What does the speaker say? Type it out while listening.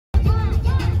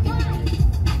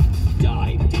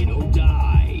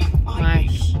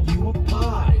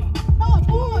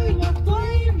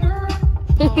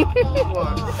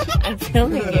What? I'm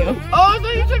filming you. Oh, I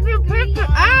thought you took me a picture,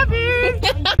 Abby!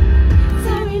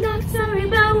 Sorry, not sorry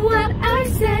about what I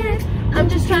said. I'm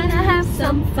just trying to have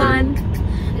some fun.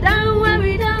 Don't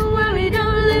worry,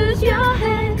 don't lose your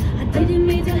head. I didn't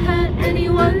mean to hurt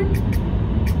anyone.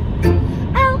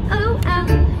 LOL,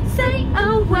 say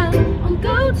oh well, I'll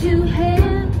go to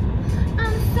hell.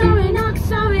 I'm sorry, not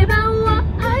sorry about what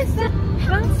I said.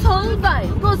 Hans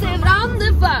Holbein goes around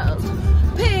the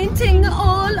world, painting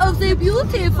all of the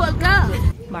beautiful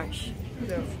girls. Marsh,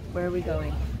 Yes. where are we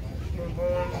going? We're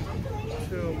going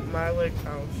to my lake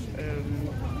house in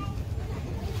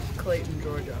Clayton,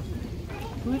 Georgia.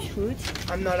 Hooch hooch.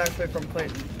 I'm not actually from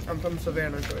Clayton. I'm from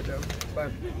Savannah, Georgia.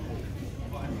 But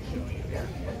yeah.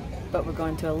 But we're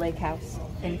going to a lake house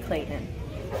in Clayton.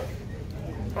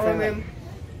 Oh, I mean,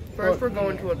 first we're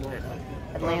going to Atlanta.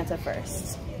 Atlanta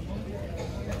first.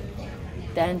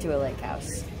 Then to a lake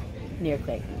house near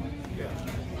Clayton. Yeah.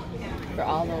 For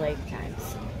all the lake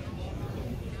times.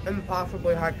 And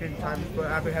possibly hiking times, but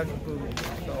Abby has a boot,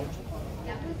 so.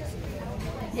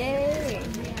 Yay!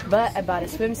 But I bought a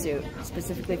swimsuit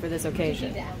specifically for this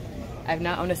occasion. I've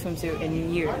not owned a swimsuit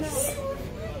in years.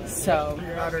 So,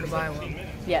 You got her to buy one.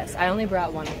 yes, I only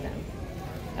brought one of them.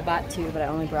 I bought two, but I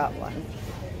only brought one.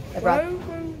 I brought,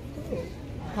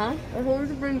 huh? I told her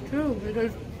to bring two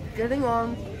because getting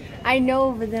on, I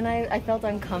know, but then I felt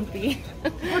uncomfy.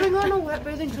 putting on a wet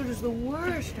bathing suit is the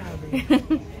worst,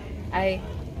 Abby.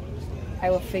 I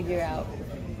will figure out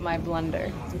my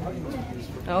blunder.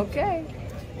 Okay.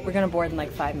 We're gonna board in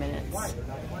like 5 minutes.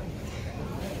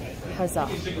 Huzzah.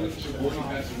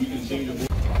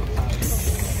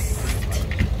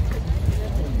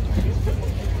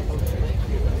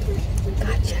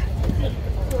 Gotcha.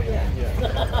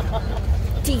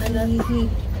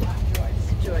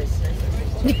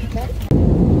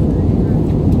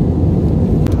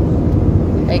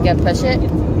 Are you gonna push it? I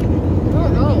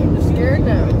don't know, I'm just scared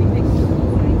now.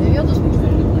 Maybe I'll just...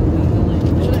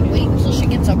 Should I wait until she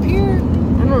gets up here?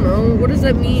 I don't know, what does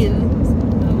that mean?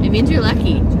 It means you're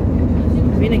lucky. I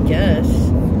mean, I guess.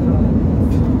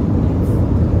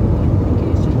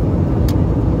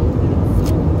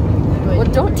 Well,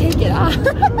 don't take it off.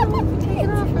 Take it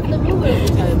off from the move every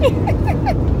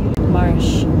time.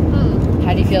 Marsh,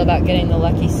 how do you feel about getting the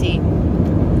lucky seat?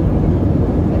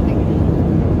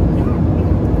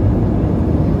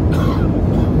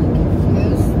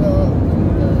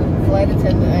 Flight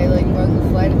attendant, I like rung the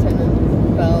flight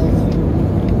attendant bell,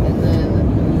 and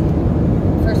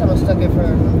then first time I mistook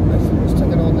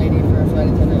an old lady for a flight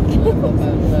attendant, but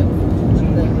then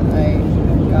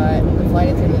I got the flight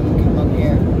attendant to come up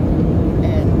here,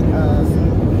 and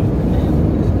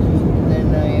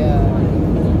then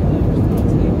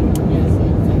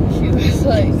she was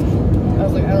like, I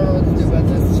was like, I don't know what to do about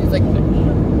this. She's like,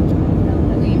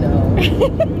 we know.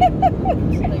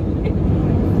 She's like,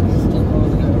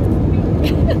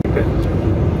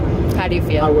 How do you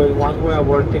feel? I will one-way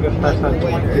awarding a special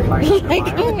 25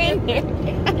 Like, go in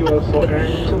there. You also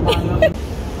earn 2 miles.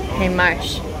 Hey,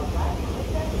 Marsh.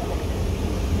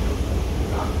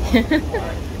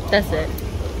 That's it.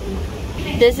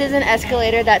 This is an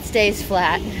escalator that stays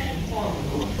flat.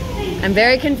 I'm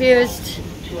very confused.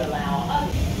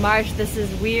 Marsh, this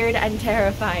is weird and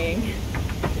terrifying.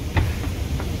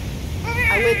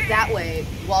 I went that way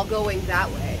while going that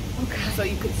way. Okay. So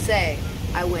you could say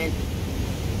I went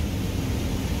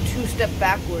 2 steps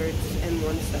backwards and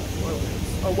 1 step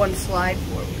forwards. Or 1 slide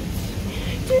forwards.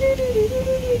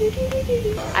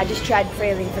 I just tried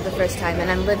praline for the first time and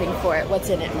I'm living for it. What's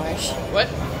in it, Marsh? what?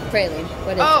 Praline.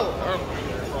 What is Oh,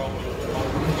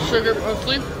 sugar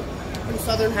mostly. And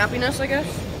Southern happiness, I guess.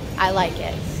 it? I like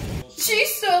it.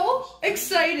 She's so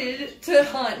excited to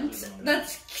hunt.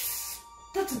 That's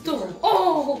adorable.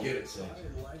 Oh! Get it, Sam.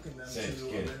 Sam,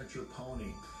 get it. Miniature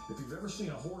pony. If you've ever seen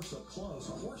a horse up close,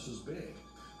 a horse is big.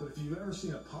 But if you've ever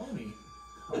seen a pony,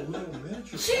 a little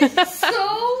miniature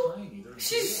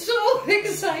She's so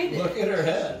excited. Look at her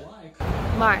head.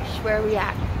 Marsh, where are we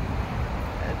at?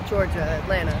 Georgia,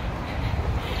 Atlanta.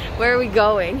 Where are we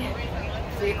going?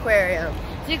 The aquarium.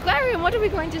 The aquarium, what are we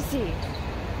going to see?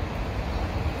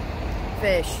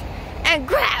 Fish. And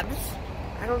crabs!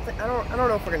 I don't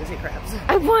know if we're gonna see crabs.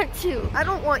 I want to. I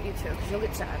don't want you to, because you'll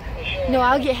get sad. No,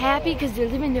 I'll get happy because they're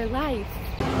living their life.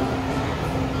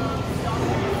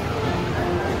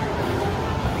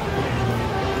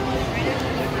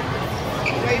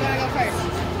 Where are you gonna go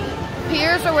first?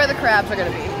 Piers or where the crabs are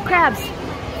gonna be? Crabs.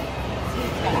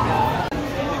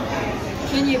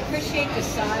 Can you appreciate the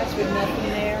size with nothing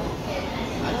there?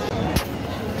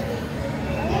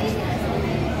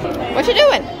 What you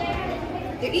doing?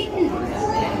 They're eating.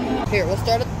 Here, we'll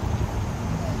start at...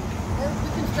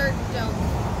 shirt junk.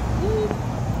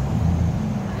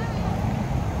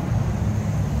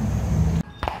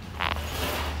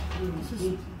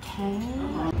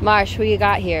 Marsh, who you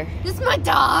got here? This is my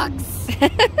dogs.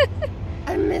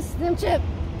 I miss them. Chip,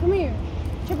 come here.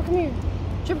 Chipper, come here.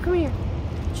 Chipper, come here.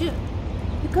 Chip,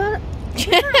 you got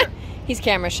it. He's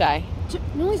camera shy. Chip,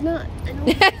 no, he's not. I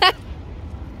know.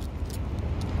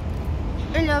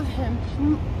 I love him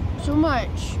so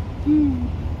much.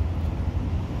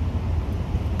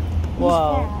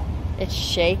 Whoa. It's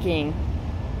shaking.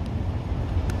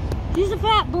 He's a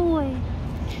fat boy.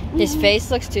 His face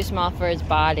looks too small for his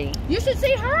body. You should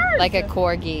see hers. Like a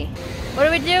corgi. What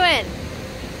are we doing?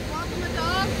 Walking the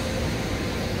dog.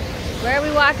 Where are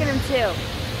we walking him to?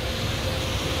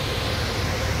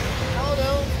 I don't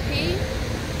know. Pee?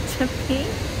 To pee?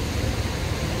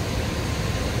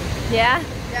 Yeah?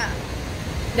 Yeah.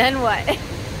 Then what? I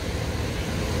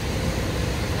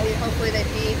mean, hopefully they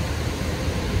pee.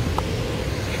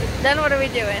 Then what are we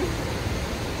doing?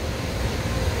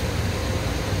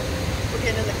 We're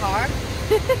getting in the car.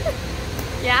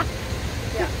 Yeah?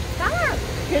 Yeah. Stop!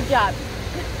 Good job.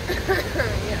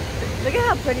 Yeah. Look at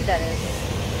how pretty that is.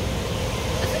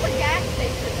 This is a gas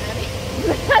station, Abby.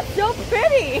 That's so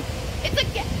pretty! It's a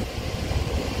gas.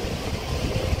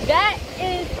 That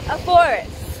is a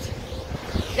forest.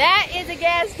 That is a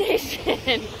gas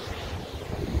station.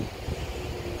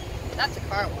 That's a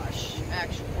car wash,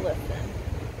 actually. Listen.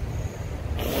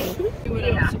 What I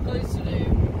was supposed to do,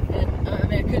 and I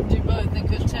mean I couldn't do both. I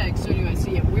couldn't text. So anyway, so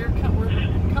yeah, we're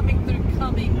coming through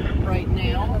Cumming right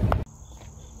now.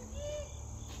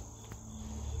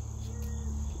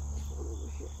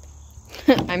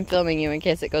 I'm filming you in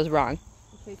case it goes wrong.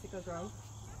 In case it goes wrong.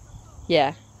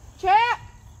 Yeah. Chip!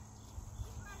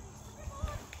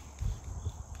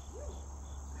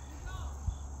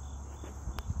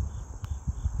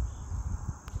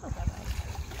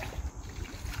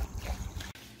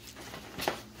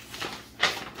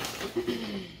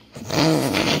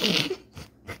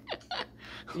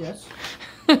 Yes.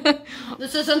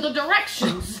 This isn't the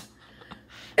directions.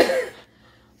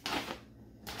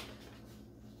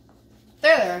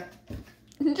 There.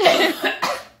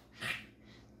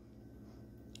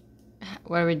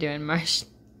 What are we doing, Marsh?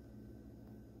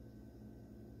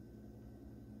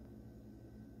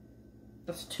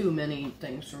 That's too many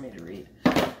things for me to read.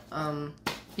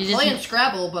 You just Playing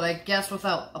Scrabble, but I guess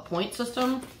without a point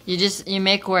system. you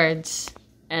make words,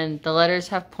 and the letters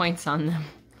have points on them,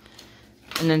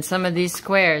 and then some of these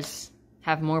squares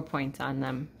have more points on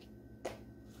them.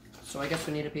 So I guess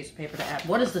we need a piece of paper to add.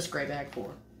 What is this gray bag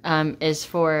for? Is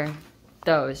for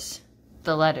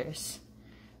the letters,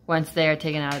 once they are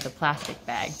taken out of the plastic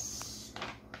bag,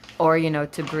 or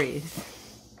to breathe.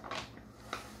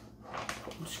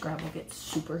 Scrabble gets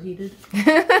superheated.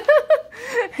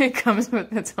 It comes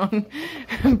with its own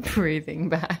breathing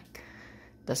bag.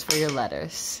 That's for your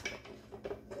letters.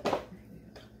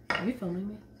 Are you filming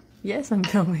me? Yes, I'm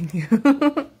filming you.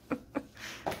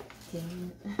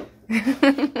 Damn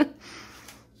it.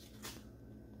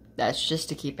 That's just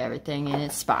to keep everything in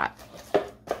its spot.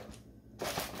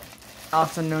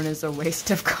 Also known as a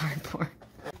waste of cardboard.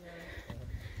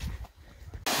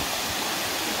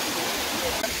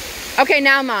 Okay,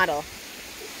 now model.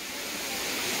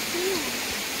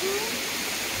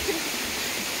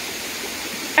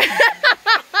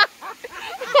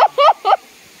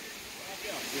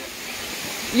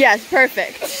 Yes,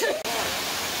 perfect.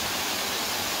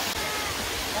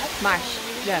 Marsh.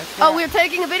 Yes. Oh, we're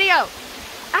taking a video.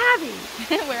 Abby.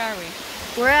 Where are we?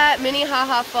 We're at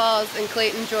Minnehaha Falls in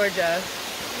Clayton, Georgia.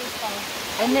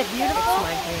 Isn't it beautiful?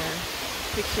 My hair.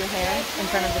 Fix your hair in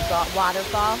front of the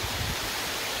waterfall.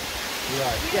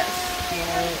 Right. Yes.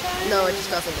 No, it just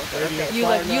doesn't look good. Okay.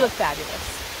 You look fabulous.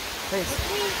 Thanks.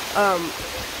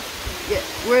 Yeah,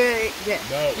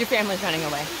 No. Your family's running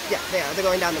away. yeah, they are. They're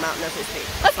going down the mountain as we speak.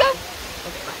 Let's go.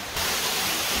 Okay, bye.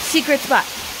 Secret spot.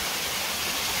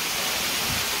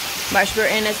 Marsh, we're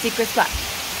in a secret spot.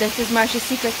 This is Marsh's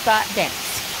secret spot dance.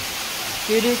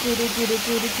 Do do do do do do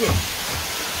do do do.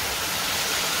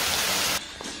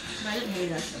 I didn't hate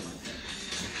that so much.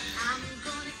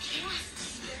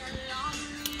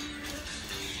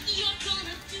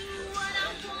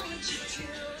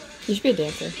 You should be a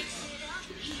dancer.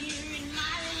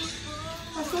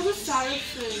 I saw the saddest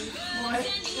thing. What?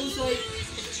 It was like,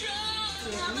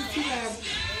 too bad.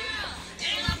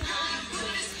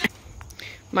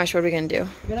 Marsh, what are we gonna do?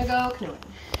 We're gonna go canoeing.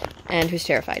 And who's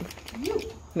terrified? You.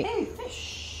 Me. Hey,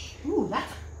 fish. Ooh, that's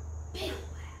a big one.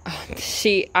 Oh,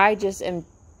 see, I just am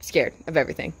scared of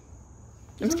everything.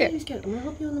 I'm scared. I'm gonna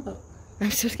help you on the boat.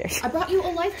 I'm so scared. I brought you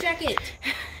a life jacket.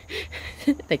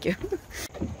 Thank you.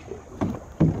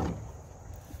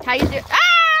 How you do?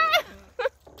 Ah!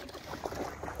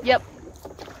 Yep.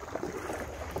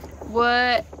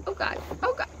 What? Oh God.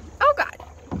 Oh God. Oh God.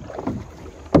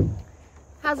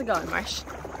 How's it going, Marsh?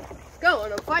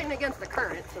 Going. I'm fighting against the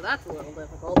current, so that's a little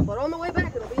difficult. But on the way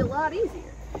back, it'll be a lot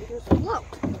easier. You can just float.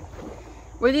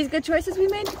 Were these good choices we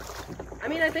made? I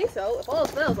mean, I think so. If all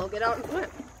else fails, I'll get out and swim.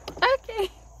 Okay.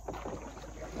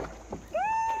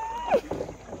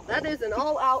 That is an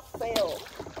all-out fail,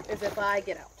 is if I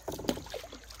get out.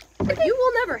 But you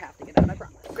will never have to get out, I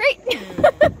promise. Great.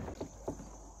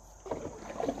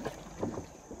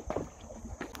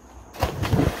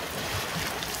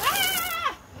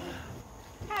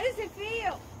 How does it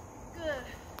feel? Good.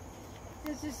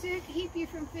 Does the suit keep you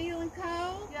from feeling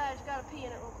cold? Yeah, I just gotta pee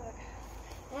in it real quick.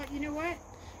 Well, you know what?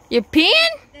 You're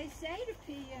peeing? They say to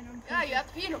pee in them. Yeah, you have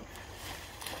to pee in them.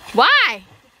 Why?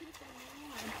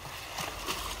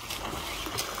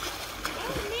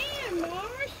 Oh man,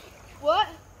 Marsh. What?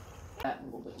 That a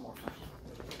little bit more fun.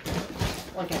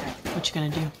 What you gonna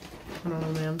do? I don't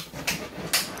know, man.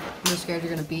 I'm just scared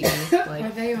you're gonna beat me,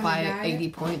 like, they on by a diet? 80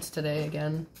 points today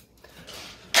again.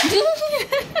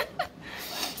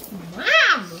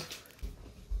 Mom!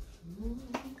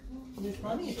 There's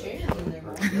plenty of chairs in there,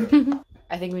 Mom.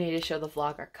 I think we need to show the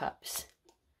vlog our cups.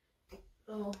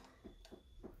 Oh.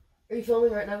 Are you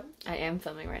filming right now? I am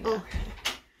filming right now.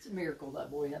 It's a miracle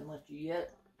that boy hasn't left you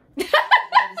yet.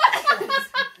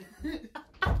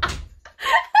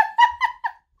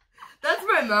 That's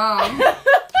my mom.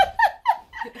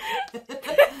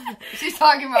 She's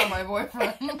talking about my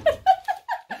boyfriend. That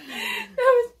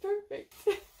was perfect.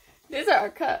 These are our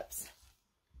cups.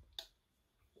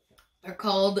 They're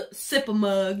called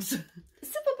Sip-A-Mugs.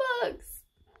 Sip-A-Bugs.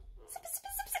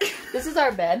 This is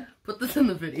our bed. Put this in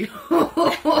the video.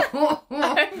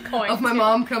 I'm going of my to.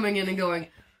 mom coming in and going,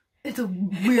 it's a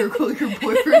miracle your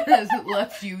boyfriend hasn't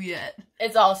left you yet.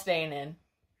 It's all staying in.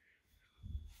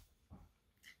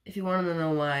 If you wanted to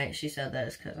know why she said that,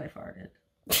 it's because I farted.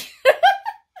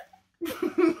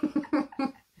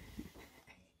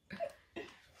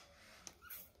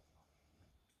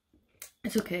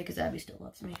 It's okay, because Abby still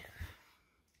loves me.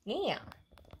 Yeah.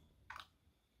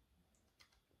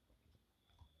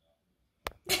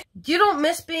 You don't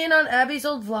miss being on Abby's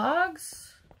old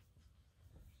vlogs?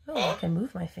 Oh, I can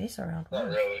move my face around. Not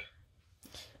really.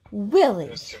 It Willie.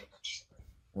 was too much.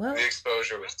 Well, The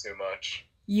exposure was too much.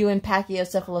 You and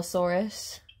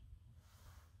Pachycephalosaurus.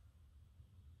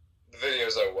 The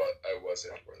videos I was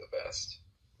in were the best.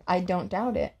 I don't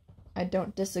doubt it. I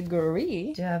don't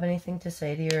disagree. do you have anything to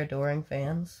say to your adoring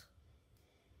fans?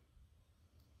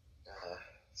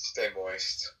 Stay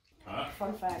moist.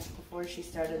 Fun fact, before she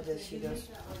started this, she goes,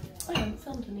 I haven't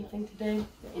filmed anything today.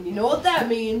 And you know what that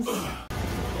means.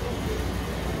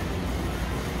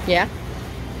 Yeah?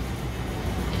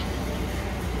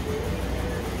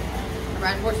 I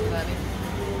ride horses with Abby.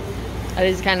 Are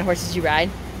these the kind of horses you ride?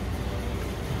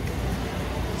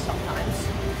 Sometimes.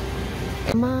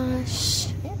 Marsh.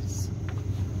 Yes.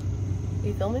 Are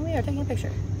you filming me or taking a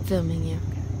picture? Filming you.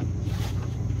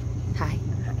 Hi.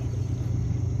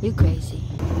 You crazy.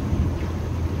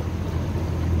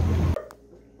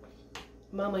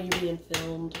 Mama, you're being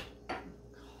filmed.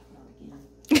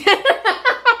 You're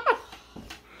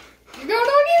going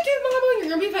on YouTube, Mama. You're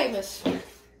gonna be famous.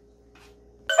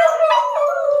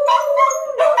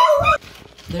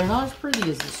 They're not as pretty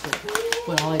as this one.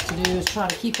 What I like to do is try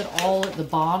to keep it all at the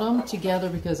bottom together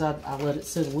because I let it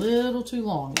sit a little too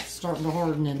long. It's starting to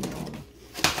harden in there on me.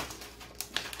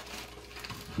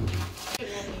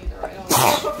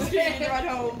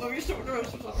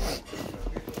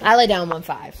 I lay down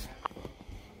 1-5.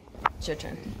 It's your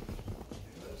turn.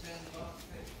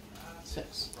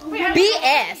 6.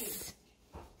 BS!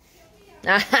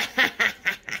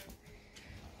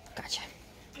 Gotcha.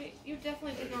 Wait, you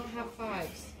definitely did not have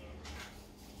 5s.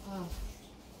 Oh.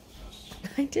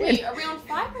 I did. Wait, are we on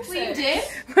 5 or 6? Wait, you did?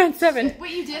 We're on 7.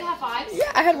 Wait, you did have 5s?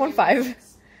 Yeah, I had 1-5.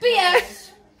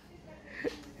 BS!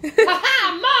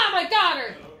 Haha, Mom, I got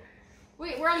her!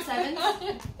 Wait, we're on 7s?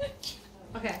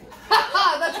 Okay.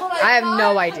 That's what I have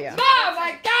no idea. Mom,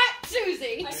 I got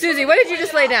Susie! Susie, what did you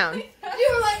just lay down? You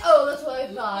were like, oh, that's what I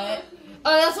thought.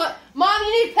 Oh, that's what. Mom,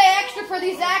 you need to pay extra for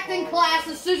these acting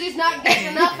classes. Susie's not getting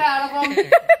enough out of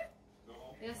them.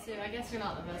 Yes, Sue, I guess you're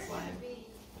not the best wife.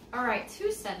 Alright, 2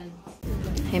 7s.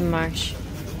 Hey, Marsh.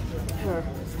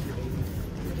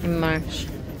 Hey, Marsh.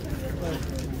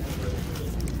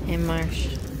 Hey, Marsh.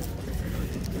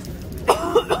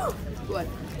 What?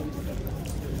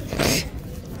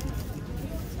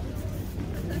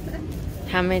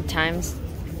 How many times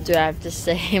do I have to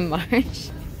say Marsh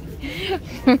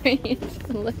for you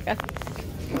to look up?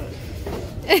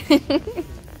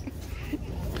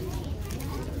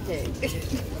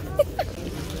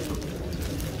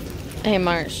 Hey,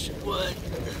 Marsh. What?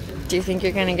 Do you think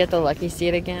you're gonna get the lucky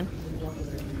seat again?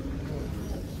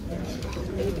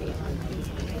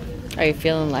 Are you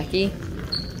feeling lucky?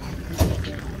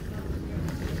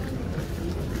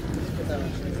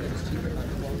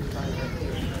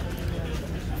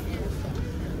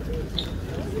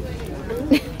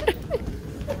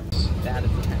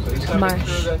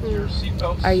 Marsh,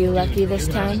 are you lucky this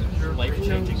time?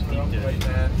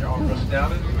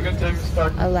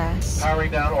 Alas. Powering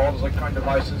down all those electronic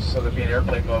devices so that being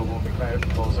airplane mode will be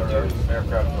close our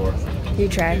aircraft door. You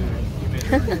tried.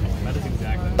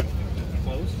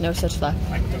 No such luck.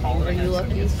 Are you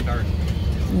lucky?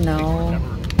 No.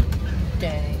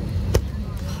 Dang.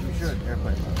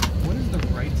 What is the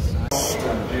right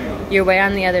side? You're way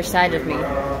on the other side of me.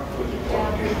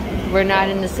 We're not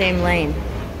in the same lane.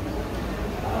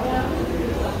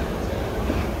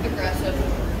 Aggressive.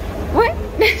 What?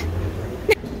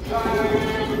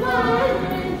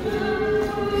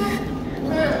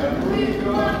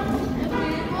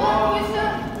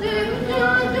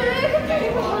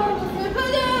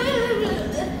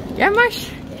 Yeah, Marsh.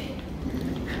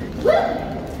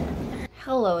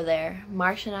 Hello there.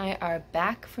 Marsh and I are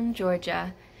back from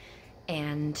Georgia,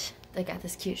 and they got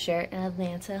this cute shirt in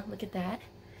Atlanta. Look at that.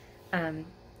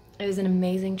 It was an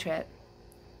amazing trip,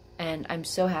 and I'm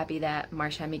so happy that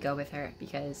Marsh had me go with her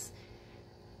because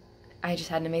I just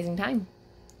had an amazing time,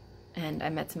 and I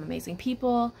met some amazing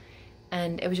people,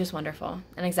 and it was just wonderful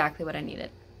and exactly what I needed.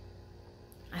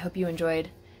 I hope you enjoyed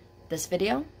this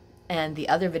video and the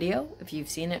other video, if you've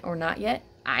seen it or not yet.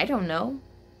 I don't know.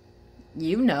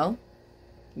 You know.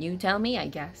 You tell me, I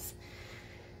guess.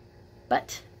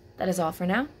 But that is all for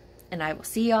now, and I will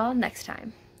see y'all next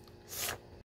time.